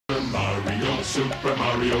Super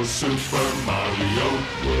Mario, Super Mario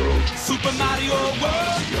World. Super Mario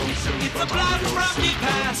World. It's a blast from the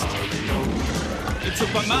past. It's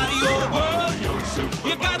Super Mario World.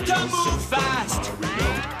 You got to move fast.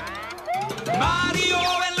 Mario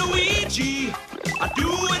and Luigi are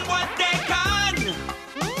doing what they can.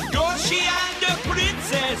 Yoshi and the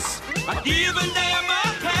princess are giving them a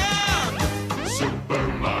hand. Super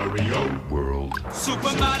Mario World.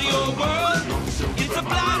 Super Mario World. It's a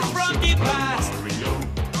blast from the past.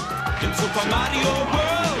 In Super Mario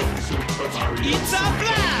World, it's a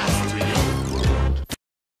blast.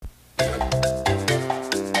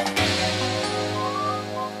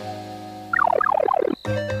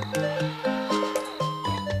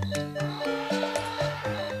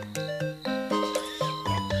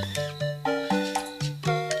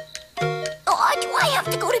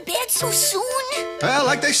 To go to bed so soon? Well,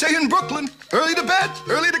 like they say in Brooklyn, early to bed,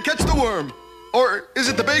 early to catch the worm. Or is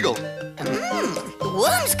it the bagel? The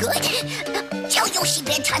worm's good. Tell Yoshi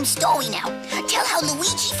bedtime story now. Tell how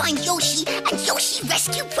Luigi finds Yoshi and Yoshi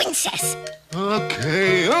rescue Princess.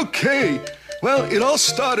 Okay. Well, it all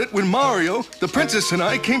started when Mario, the princess, and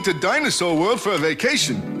I came to Dinosaur World for a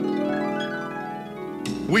vacation.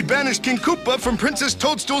 We banished King Koopa from Princess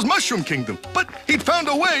Toadstool's Mushroom Kingdom, but he'd found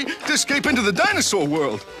a way to escape into the dinosaur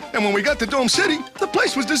world. And when we got to Dome City, the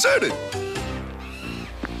place was deserted.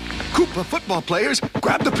 Koopa football players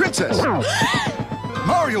grabbed the princess.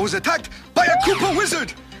 Mario was attacked by a Koopa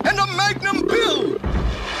wizard and a Magnum Bill.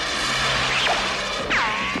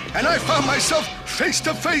 And I found myself face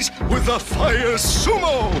to face with a fire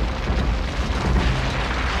sumo.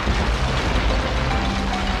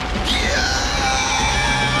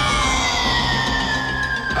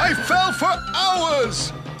 I fell for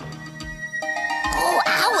hours! Oh,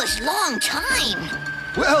 hours, long time.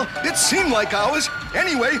 Well, it seemed like hours.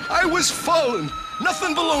 Anyway, I was falling.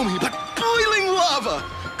 Nothing below me but boiling lava.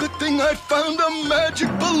 Good thing I found a magic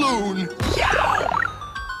balloon. Yow!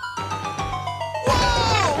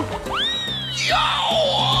 Whoa! Yow!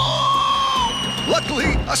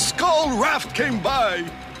 Luckily, a skull raft came by.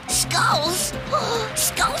 Skulls?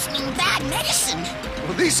 Skulls mean bad medicine.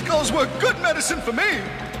 Well, these skulls were good medicine for me.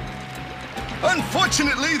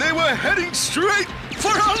 Unfortunately, they were heading straight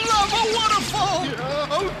for a lava waterfall!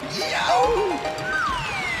 Yow!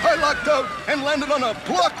 I locked out and landed on a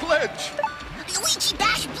block ledge. Luigi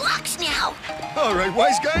bash blocks now. All right,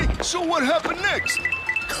 wise guy, so what happened next?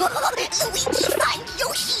 Luigi find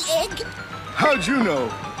Yoshi egg. How'd you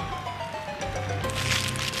know?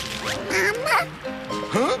 Mama?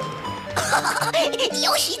 Huh?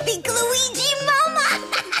 Yoshi think Luigi Mama.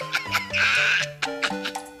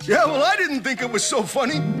 Yeah, well, I didn't think it was so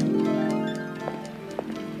funny.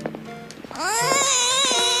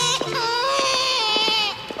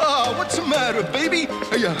 Oh, what's the matter, baby?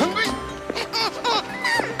 Are you hungry?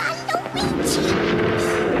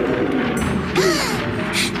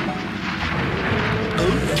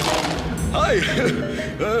 Hi.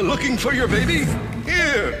 Looking for your baby?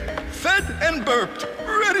 Here, fed and burped,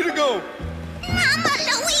 ready to go. Mama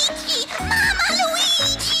Luigi! Mama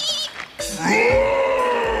Luigi!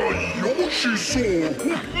 Yoshi-san!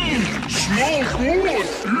 Smells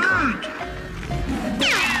good!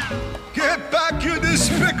 Get back, you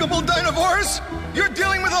despicable Dinosaurs! You're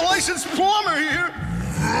dealing with a licensed plumber here!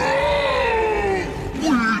 We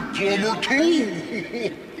plumber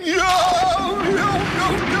too! No!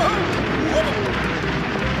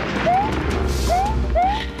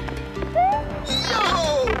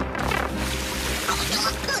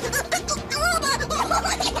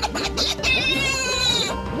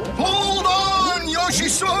 Hold on,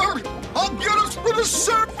 Yoshi-san! I'll get us to the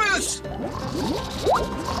surface!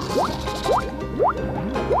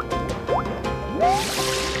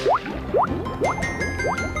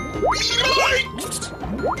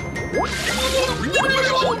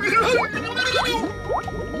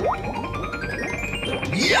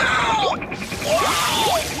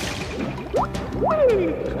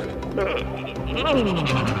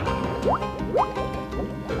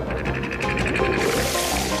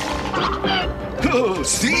 Oh,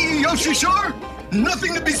 see, Yoshi-san?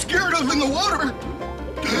 Nothing to be scared of in the water.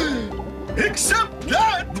 Except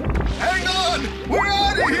that! Hang on! We're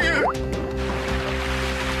out of here!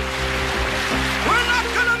 We're not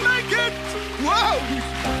gonna make it! Wow!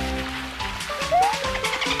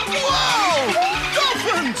 Wow!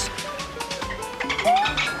 Dolphins!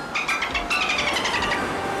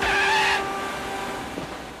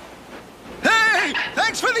 Hey!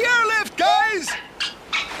 Thanks for the airlift, guys!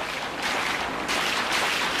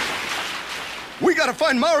 We gotta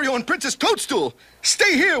find Mario and Princess Toadstool.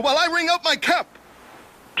 Stay here while I wring out my cap.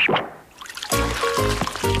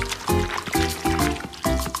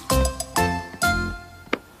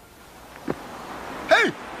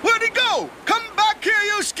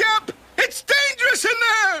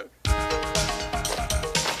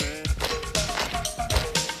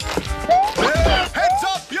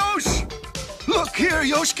 Look here,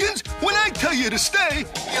 Yoshkins. When I tell you to stay,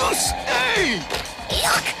 you stay.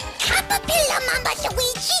 Look, caterpillar, Mama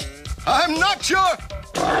Luigi. I'm not sure.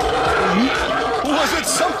 Was it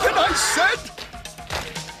something I said?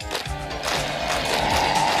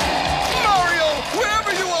 Mario,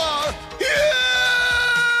 wherever you are,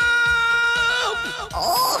 help!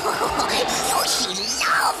 Oh, Yoshi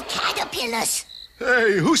love caterpillars.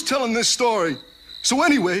 Hey, who's telling this story? So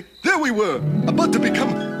anyway, there we were, about to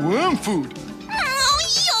become worm food. Oh,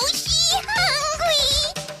 Yoshi,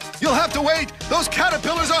 hungry. You'll have to wait. Those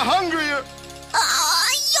caterpillars are hungrier.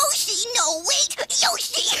 Yoshi, no, wait.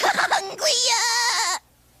 Yoshi, hungrier.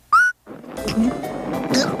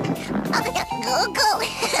 Go.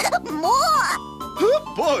 More.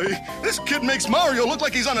 Oh, boy, this kid makes Mario look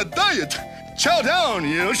like he's on a diet. Chow down,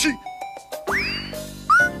 Yoshi.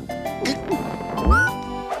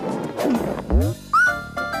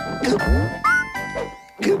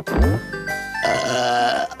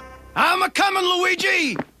 I'm a-comin',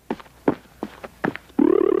 Luigi!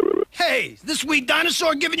 Hey, is this sweet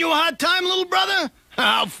dinosaur giving you a hard time, little brother?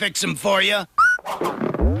 I'll fix him for you.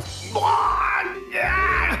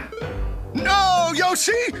 No,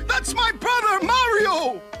 Yoshi! That's my brother,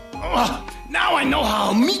 Mario! Now I know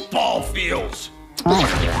how a meatball feels.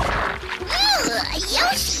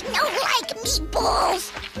 Yoshi don't like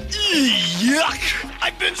meatballs. Yuck!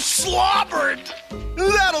 I've been slobbered!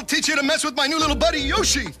 That'll teach you to mess with my new little buddy,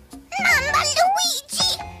 Yoshi. Mama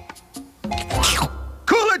Luigi.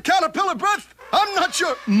 Cool it, caterpillar breath. I'm not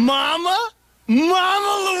sure. Mama?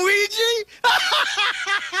 Mama Luigi?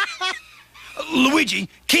 Luigi,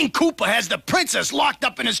 King Koopa has the princess locked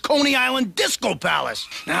up in his Coney Island disco palace.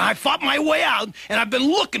 Now, I fought my way out, and I've been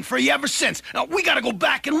looking for you ever since. Now, we gotta go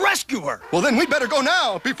back and rescue her. Well, then we better go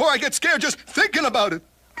now, before I get scared just thinking about it.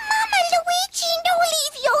 Mama Luigi, don't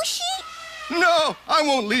leave Yoshi. No, I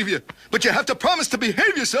won't leave you. But you have to promise to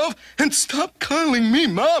behave yourself and stop calling me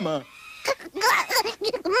Mama.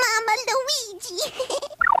 Mama Luigi.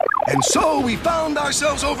 And so we found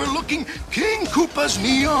ourselves overlooking King Koopa's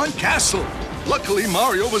neon castle. Luckily,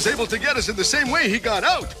 Mario was able to get us in the same way he got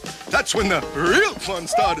out. That's when the real fun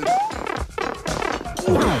started.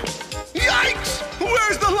 Yikes!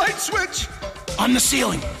 Where's the light switch? On the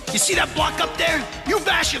ceiling. You see that block up there? You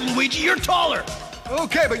bash it, Luigi. You're taller.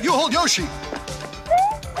 Okay, but you hold Yoshi.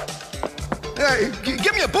 Hey,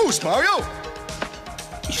 give me a boost, Mario.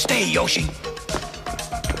 You stay, Yoshi.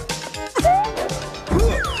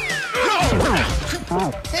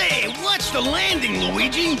 Hey, watch the landing,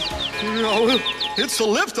 Luigi. No, it's the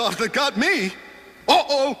liftoff that got me.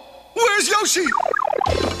 Uh-oh, where's Yoshi?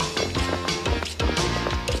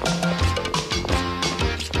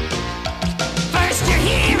 First you're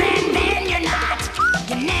here and then you're not.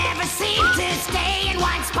 You never seem to stay in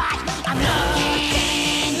one spot. I'm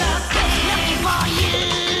looking for you.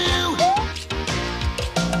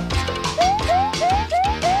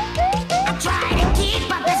 I'm trying to keep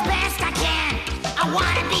up as best I can. I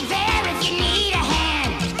wanna be there if you need a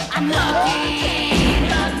hand. I'm looking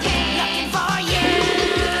for you.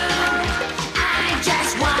 I'm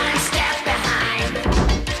just one step behind.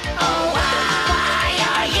 Oh, why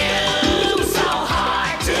are you so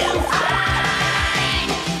hard to find?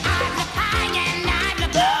 I've looked high and I've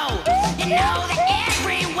looked low. You know that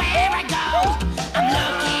everywhere I go, I'm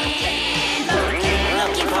looking for you.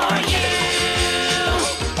 Looking for you.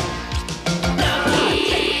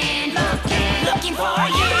 Looking for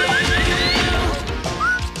you.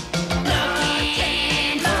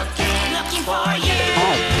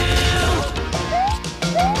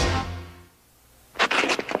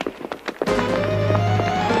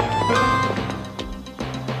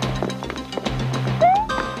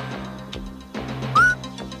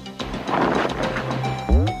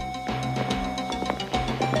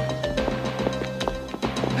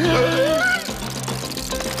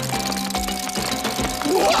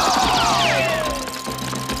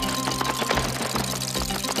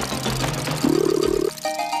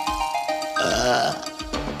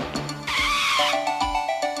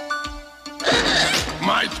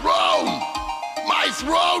 My throne! My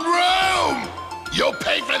throne room! You'll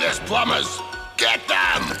pay for this, plumbers! Get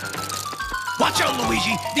them! Watch out,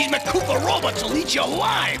 Luigi. These McKoopa robots will eat you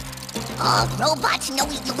alive. Robots no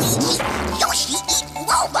eat Luigi. Yoshi eat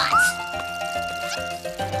robots.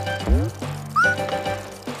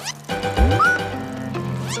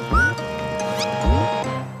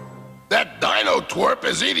 That dino twerp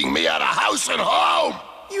is eating me out of house and home!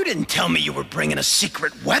 You didn't tell me you were bringing a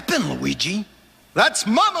secret weapon, Luigi. That's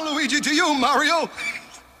Mama Luigi to you, Mario.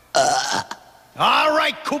 All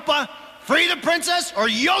right, Koopa. Free the princess, or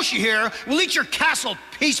Yoshi here will eat your castle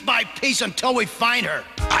piece by piece until we find her.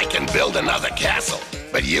 I can build another castle,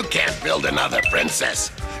 but you can't build another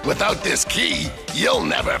princess. Without this key, you'll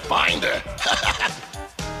never find her.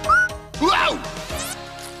 Whoa!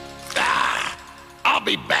 I'll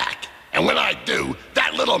be back. And when I do,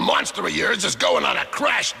 that little monster of yours is going on a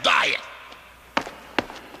crash diet.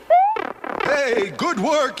 Hey, good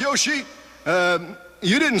work, Yoshi.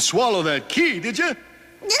 You didn't swallow that key, did you?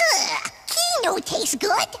 Key no tastes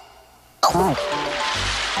good. Oh.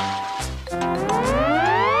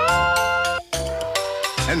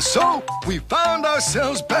 And so, we found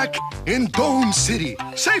ourselves back in Bone City,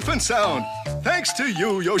 safe and sound. Thanks to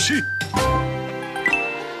you, Yoshi.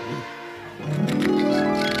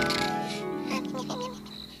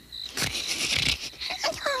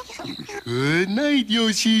 Good night,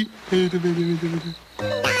 Yoshi. Night,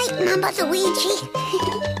 Mama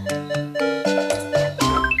Luigi.